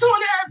them for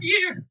 2.5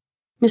 years."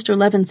 Mr.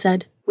 Levin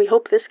said, "We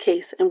hope this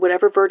case and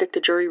whatever verdict the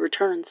jury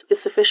returns is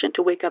sufficient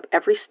to wake up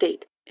every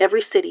state,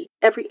 every city,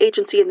 every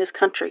agency in this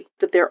country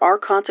that there are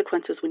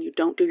consequences when you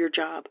don't do your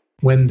job."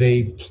 When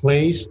they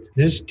placed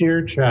this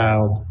dear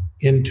child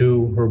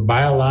into her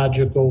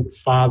biological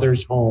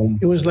father's home,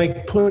 it was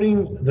like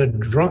putting a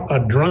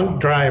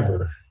drunk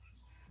driver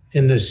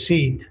in the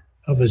seat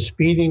of a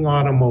speeding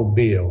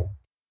automobile.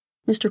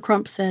 Mr.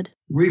 Crump said,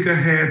 "Rica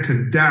had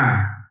to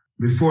die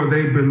before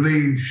they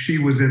believed she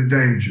was in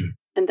danger.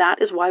 And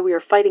that is why we are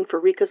fighting for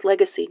Rica's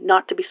legacy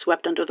not to be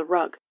swept under the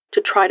rug,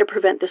 to try to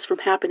prevent this from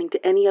happening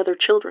to any other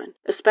children,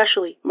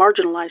 especially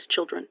marginalized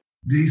children."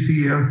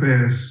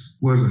 DCFS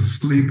was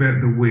asleep at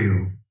the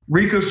wheel.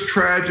 Rica's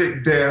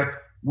tragic death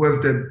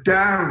was the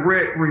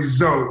direct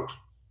result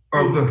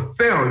of the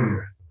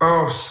failure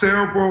of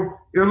several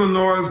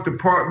Illinois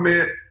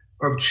Department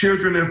of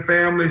Children and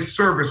Family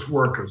Service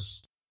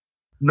workers.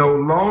 No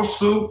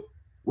lawsuit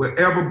will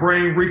ever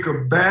bring Rica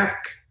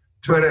back,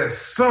 but at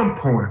some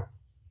point,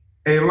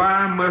 a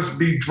line must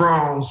be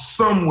drawn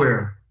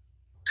somewhere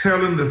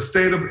telling the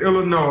state of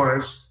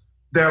Illinois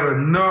that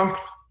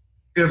enough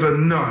is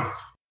enough.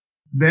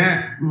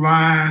 That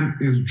line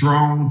is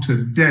drawn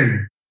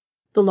today.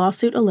 The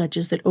lawsuit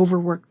alleges that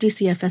overworked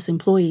DCFS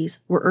employees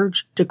were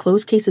urged to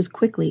close cases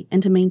quickly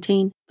and to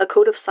maintain a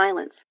code of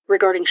silence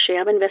regarding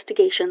sham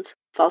investigations,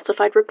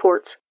 falsified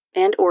reports,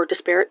 and or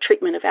disparate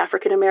treatment of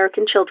African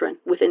American children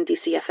within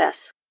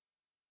DCFS.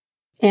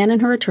 Anne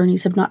and her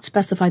attorneys have not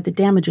specified the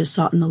damages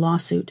sought in the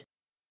lawsuit.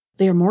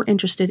 they are more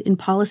interested in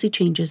policy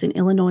changes in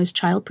Illinois'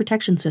 child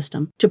protection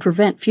system to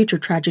prevent future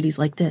tragedies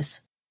like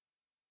this.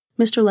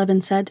 Mr.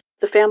 Levin said,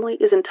 "The family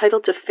is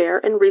entitled to fair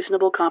and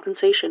reasonable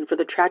compensation for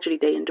the tragedy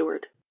they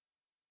endured."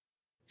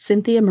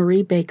 Cynthia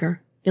Marie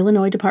Baker,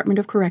 Illinois Department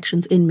of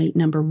Corrections inmate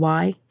number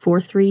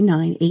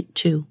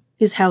Y43982,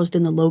 is housed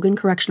in the Logan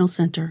Correctional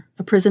Center,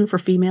 a prison for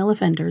female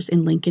offenders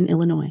in Lincoln,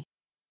 Illinois.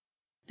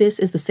 This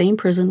is the same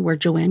prison where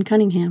Joanne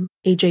Cunningham,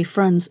 A.J.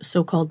 Frun's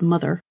so-called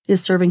mother,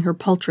 is serving her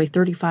paltry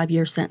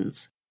 35-year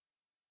sentence.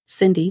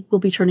 Cindy will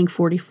be turning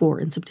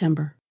 44 in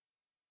September.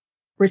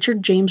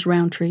 Richard James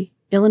Rountree,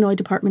 Illinois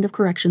Department of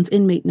Corrections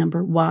inmate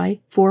number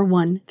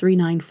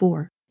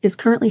Y41394, is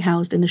currently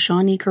housed in the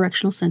Shawnee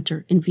Correctional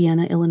Center in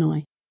Vienna,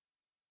 Illinois.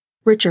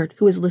 Richard,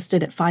 who is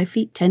listed at 5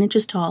 feet 10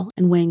 inches tall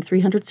and weighing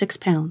 306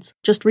 pounds,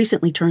 just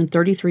recently turned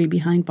 33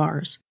 behind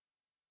bars.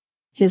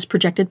 His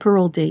projected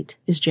parole date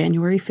is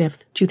January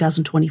 5,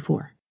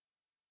 2024.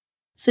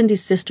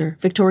 Cindy's sister,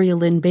 Victoria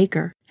Lynn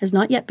Baker, has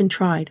not yet been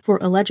tried for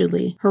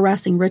allegedly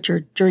harassing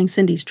Richard during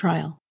Cindy's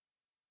trial.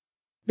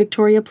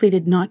 Victoria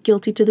pleaded not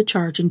guilty to the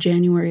charge in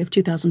January of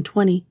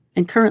 2020,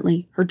 and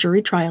currently her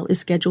jury trial is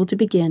scheduled to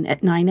begin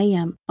at 9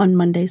 a.m. on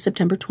Monday,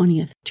 September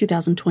 20th,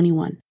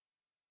 2021.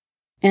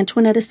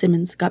 Antoinetta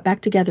Simmons got back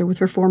together with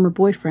her former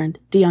boyfriend,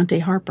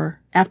 Deontay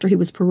Harper, after he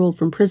was paroled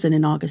from prison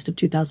in August of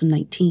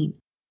 2019.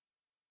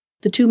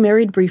 The two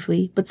married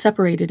briefly, but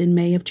separated in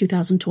May of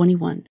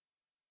 2021.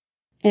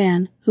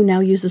 Anne, who now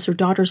uses her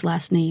daughter's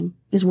last name,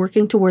 is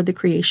working toward the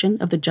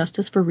creation of the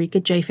Justice for Rica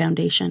J.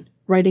 Foundation,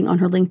 writing on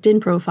her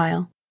LinkedIn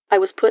profile, "I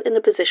was put in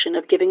the position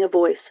of giving a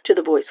voice to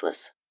the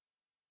voiceless.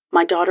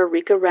 My daughter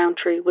Rica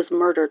Rountree was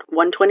murdered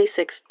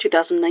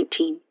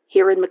 1/26/2019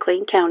 here in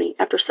McLean County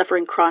after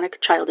suffering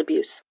chronic child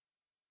abuse.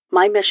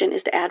 My mission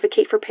is to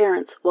advocate for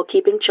parents while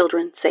keeping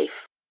children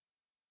safe.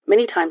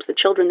 Many times the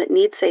children that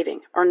need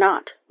saving are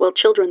not, while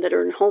children that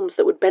are in homes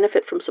that would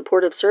benefit from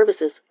supportive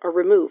services are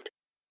removed.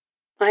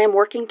 I am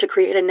working to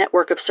create a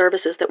network of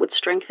services that would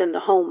strengthen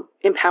the home,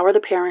 empower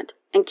the parent,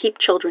 and keep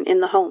children in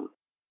the home.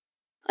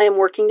 I am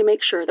working to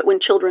make sure that when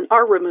children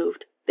are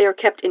removed, they are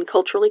kept in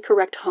culturally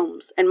correct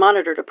homes and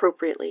monitored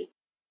appropriately."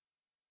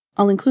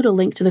 I'll include a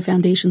link to the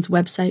Foundation's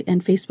website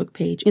and Facebook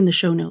page in the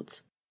show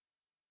notes.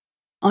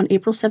 On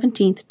April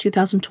 17,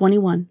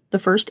 2021, the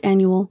first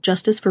annual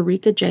Justice for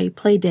Rica J.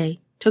 Play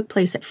Day took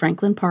place at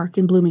Franklin Park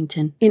in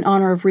Bloomington in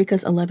honor of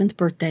Rica's 11th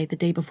birthday the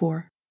day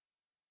before.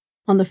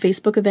 On the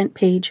Facebook event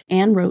page,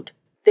 Anne wrote,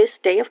 "This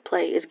day of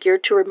play is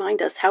geared to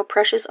remind us how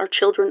precious our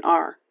children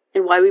are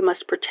and why we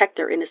must protect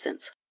their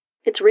innocence.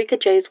 It's Rica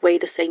J's way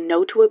to say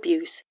no to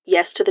abuse,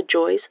 yes to the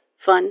joys,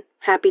 fun,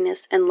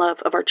 happiness, and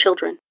love of our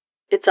children.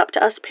 It's up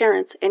to us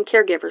parents and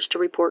caregivers to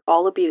report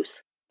all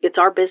abuse. It's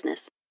our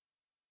business."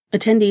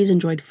 Attendees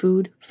enjoyed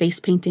food, face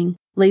painting,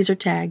 laser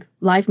tag,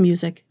 live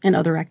music, and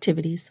other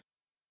activities.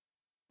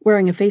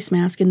 Wearing a face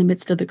mask in the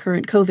midst of the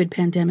current COVID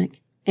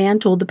pandemic, Anne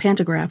told the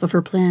Pantograph of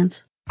her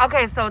plans.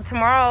 Okay, so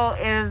tomorrow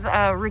is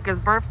Rica's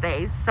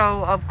birthday,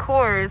 so of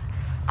course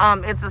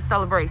it's a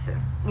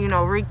celebration. You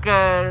know,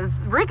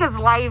 Rica's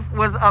life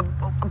was a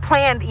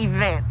planned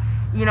event.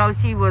 You know,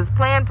 she was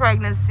planned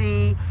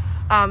pregnancy.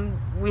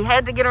 We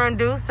had to get her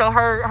induced, so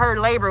her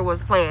labor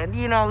was planned.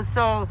 You know,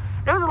 so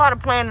there was a lot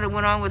of planning that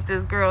went on with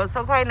this girl.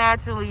 So quite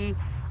naturally,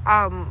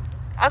 I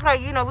was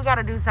like, you know, we got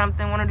to do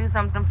something. Want to do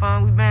something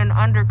fun. We've been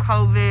under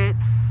COVID.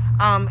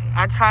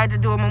 I tried to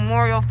do a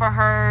memorial for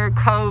her,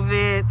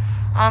 COVID.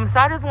 So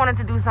I just wanted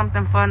to do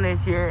something fun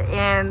this year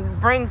and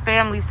bring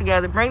families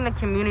together, bring the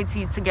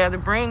community together,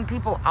 bring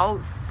people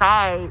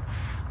outside,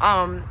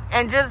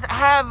 and just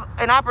have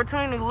an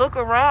opportunity to look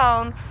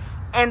around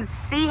and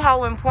see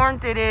how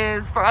important it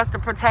is for us to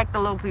protect the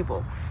little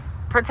people,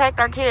 protect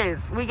our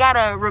kids. We got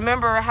to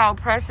remember how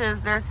precious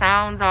their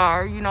sounds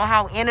are, you know,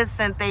 how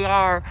innocent they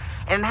are,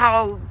 and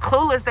how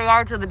clueless they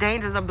are to the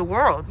dangers of the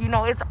world. You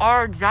know, it's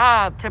our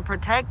job to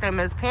protect them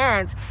as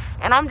parents.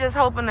 And I'm just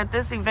hoping that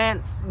this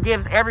event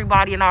gives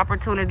everybody an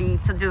opportunity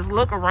to just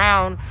look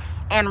around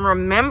and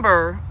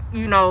remember,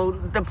 you know,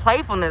 the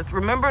playfulness.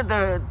 Remember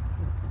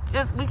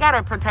we got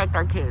to protect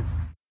our kids.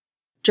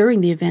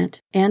 During the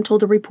event, Anne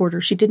told a reporter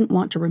she didn't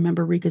want to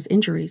remember Rica's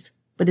injuries,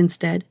 but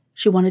instead,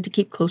 she wanted to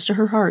keep close to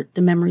her heart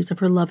the memories of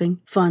her loving,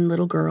 fun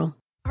little girl.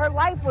 Her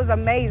life was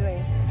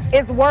amazing.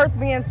 It's worth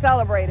being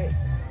celebrated.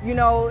 You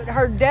know,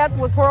 her death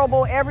was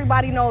horrible.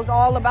 Everybody knows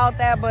all about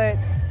that, but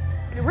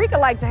Rica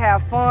liked to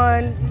have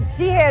fun.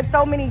 She had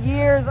so many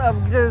years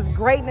of just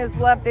greatness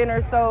left in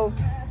her, so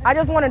I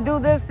just want to do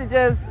this to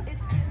just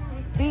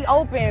be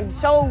open,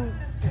 show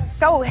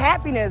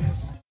happiness.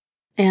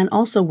 Anne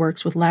also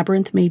works with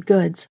Labyrinth Made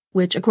Goods,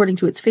 which, according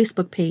to its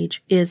Facebook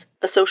page, is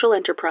a social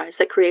enterprise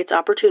that creates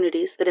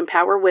opportunities that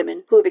empower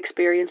women who have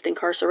experienced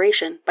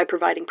incarceration by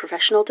providing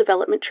professional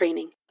development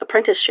training,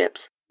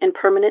 apprenticeships, and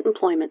permanent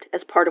employment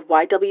as part of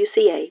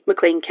YWCA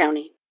McLean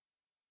County.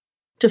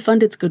 To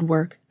fund its good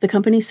work, the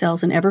company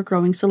sells an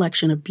ever-growing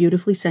selection of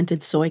beautifully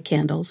scented soy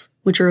candles,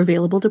 which are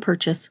available to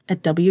purchase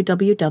at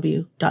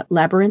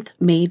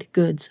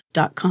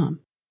www.labyrinthmadegoods.com.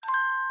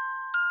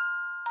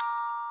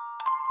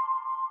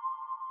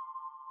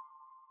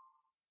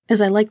 As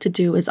I like to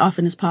do as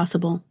often as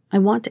possible, I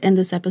want to end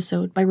this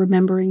episode by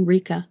remembering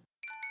Rica.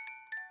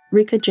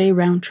 Rica J.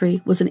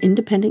 Rountree was an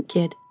independent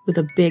kid with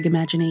a big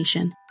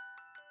imagination.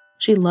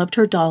 She loved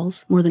her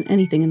dolls more than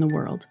anything in the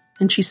world,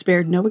 and she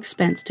spared no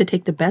expense to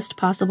take the best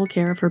possible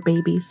care of her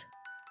babies.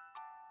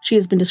 She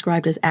has been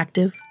described as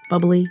active,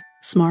 bubbly,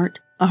 smart,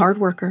 a hard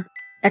worker,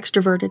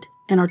 extroverted,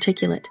 and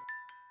articulate.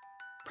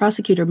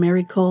 Prosecutor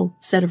Mary Cole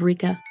said of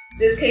Rica,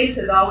 "This case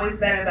has always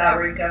been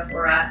about Rica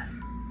for us.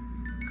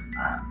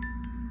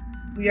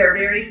 We are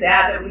very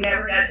sad that we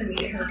never got to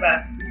meet her,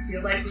 but we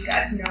feel like we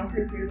got to know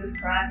her through this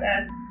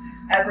process.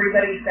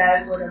 Everybody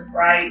says what a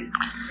bright,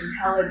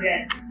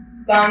 intelligent,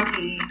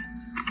 spunky,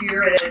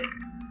 spirited,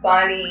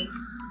 funny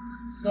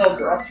little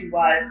girl she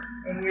was,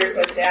 and we are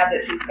so sad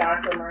that she's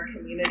gone from our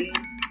community.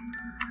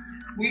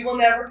 We will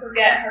never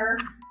forget her."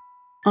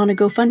 On a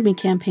GoFundMe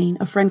campaign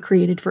a friend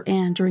created for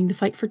Anne during the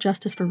fight for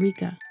justice for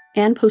Rica,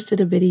 Anne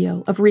posted a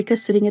video of Rica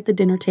sitting at the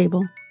dinner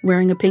table,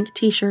 wearing a pink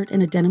t-shirt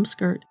and a denim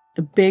skirt,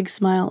 a big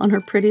smile on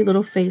her pretty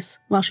little face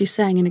while she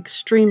sang an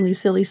extremely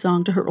silly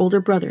song to her older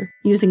brother,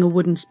 using a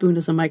wooden spoon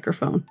as a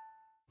microphone.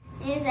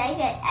 It's like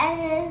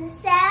an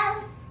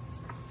sound.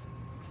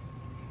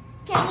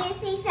 Can you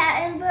see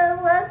something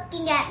blue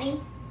looking at me?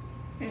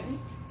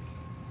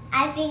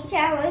 I think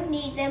Charles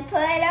needs to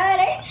put on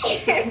it.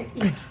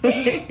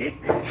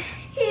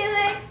 He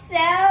looks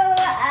so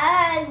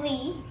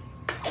ugly.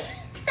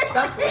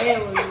 Stop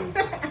playing with me.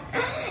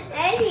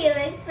 And he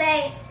looks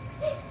like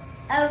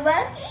a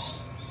monkey.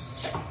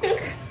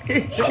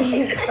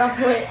 Stop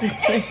playing.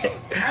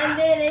 And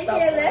then it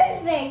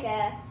looks like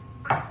a...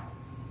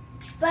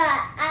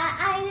 But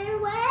I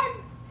don't web.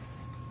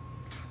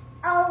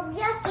 Oh,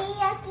 yucky,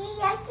 yucky,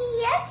 yucky,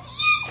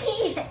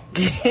 yucky,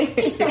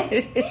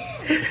 yucky.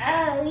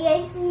 Oh,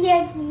 yucky,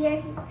 yucky,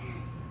 yucky.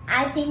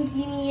 I think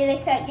you need to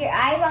cut your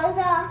eyeballs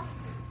off.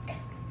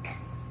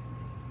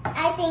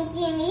 I think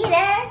you need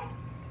to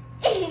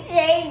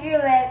shave your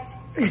lips.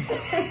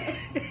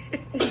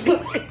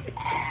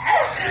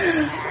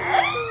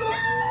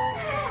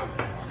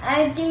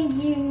 I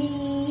think you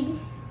need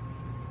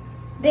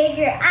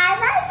bigger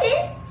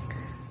eyelashes.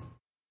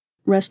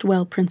 Rest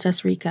well,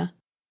 Princess Rica.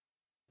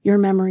 Your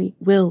memory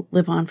will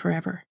live on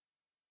forever.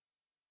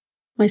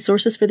 My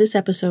sources for this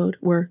episode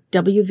were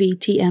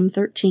WVTM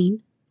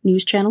 13,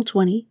 News Channel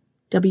 20,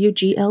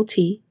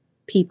 WGLT,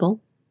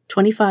 People,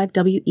 25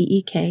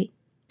 WEEK,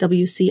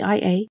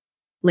 WCIA,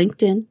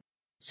 LinkedIn,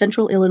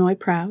 Central Illinois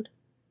Proud,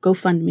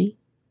 GoFundMe,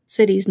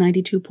 Cities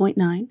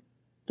 92.9,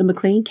 the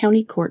McLean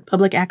County Court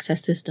Public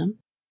Access System,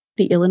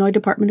 the Illinois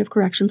Department of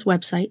Corrections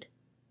website,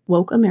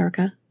 Woke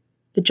America,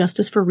 the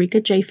Justice for Rica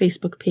J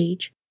Facebook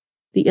page,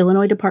 the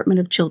Illinois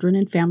Department of Children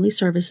and Family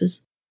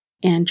Services,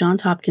 and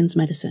Johns Hopkins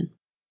Medicine.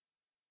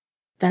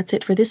 That's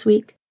it for this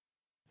week.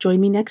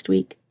 Join me next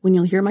week when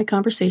you'll hear my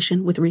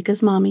conversation with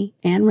Rica's mommy,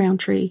 Anne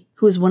Rountree,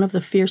 who is one of the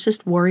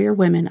fiercest warrior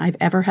women I've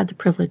ever had the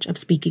privilege of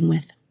speaking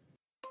with.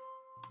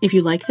 If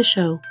you like the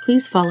show,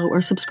 please follow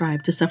or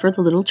subscribe to Suffer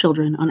the Little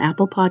Children on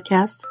Apple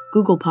Podcasts,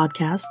 Google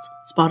Podcasts,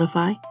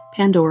 Spotify,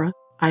 Pandora,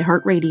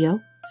 iHeartRadio,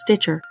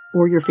 Stitcher,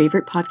 or your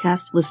favorite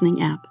podcast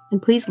listening app.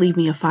 And please leave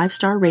me a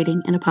 5-star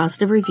rating and a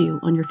positive review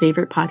on your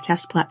favorite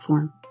podcast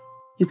platform.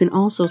 You can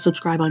also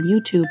subscribe on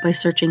YouTube by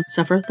searching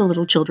Suffer the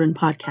Little Children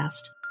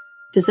Podcast.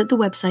 Visit the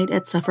website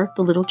at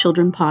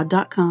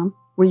sufferthelittlechildrenpod.com,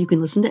 where you can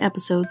listen to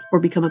episodes or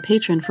become a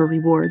patron for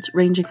rewards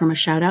ranging from a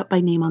shout-out by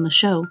name on the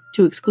show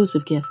to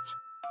exclusive gifts.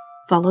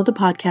 Follow the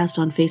podcast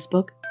on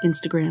Facebook,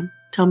 Instagram,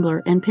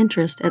 Tumblr, and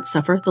Pinterest at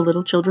Suffer the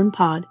Little Children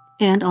Pod,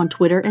 and on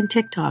Twitter and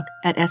TikTok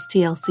at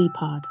STLC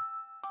Pod.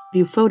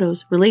 View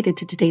photos related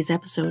to today's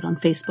episode on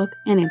Facebook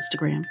and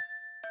Instagram.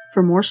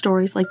 For more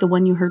stories like the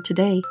one you heard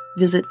today,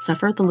 visit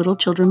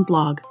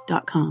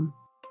sufferthelittlechildrenblog.com.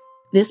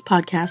 This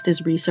podcast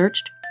is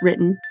researched,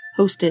 written,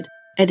 hosted,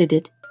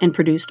 edited, and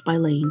produced by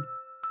Lane.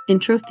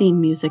 Intro theme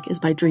music is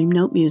by Dream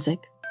Note Music,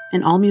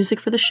 and all music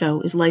for the show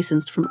is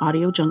licensed from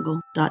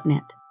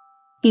audiojungle.net.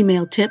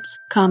 Email tips,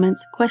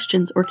 comments,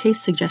 questions, or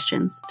case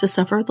suggestions to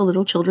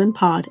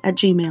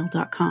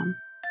sufferthelittlechildrenpod@gmail.com.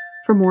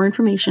 For more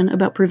information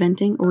about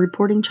preventing or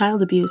reporting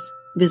child abuse,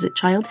 visit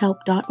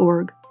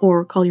childhelp.org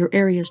or call your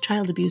area's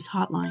child abuse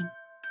hotline.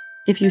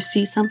 If you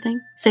see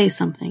something, say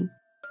something.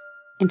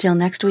 Until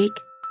next week,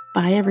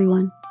 bye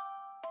everyone.